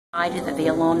That the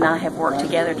alumni have worked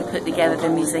together to put together the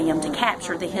museum to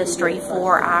capture the history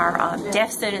for our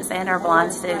deaf students and our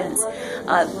blind students.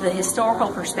 The historical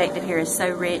perspective here is so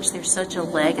rich. There's such a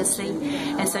legacy,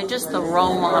 and so just the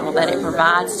role model that it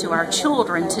provides to our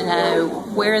children to know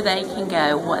where they can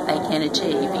go, what they can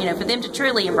achieve, for them to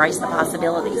truly embrace the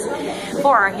possibilities.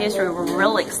 For our history, we're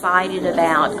really excited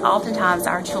about, oftentimes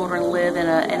our children live in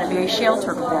a very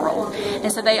sheltered world, and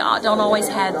so they don't always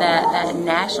have that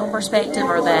national perspective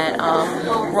or that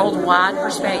worldwide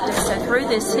perspective. So through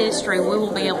this history, we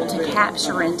will be able to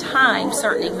capture in time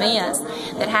certain events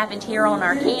that happened here on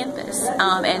our campus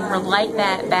and relate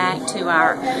that back to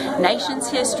our nation's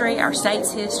history, our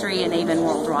state's history, and even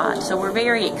worldwide. So we're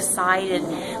very excited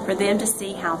for them to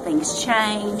see how things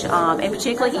change, and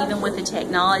particularly even with the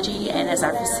technology and as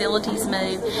our facilities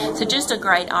move. So just a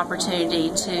great opportunity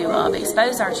to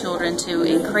expose our children to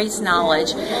increased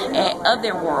knowledge of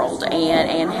their world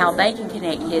and how they can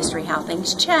connect history, how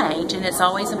things change. And it's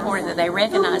always important that they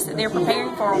recognize that they're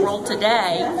preparing for a world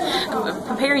today,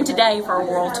 preparing today for a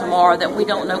world tomorrow that we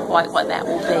don't know quite what that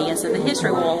will be. And so the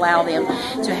history will allow them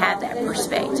to have that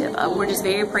perspective. We're just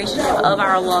very appreciative of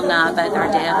our alumni, both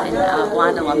our deaf and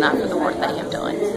blind alumni, for the work they have done.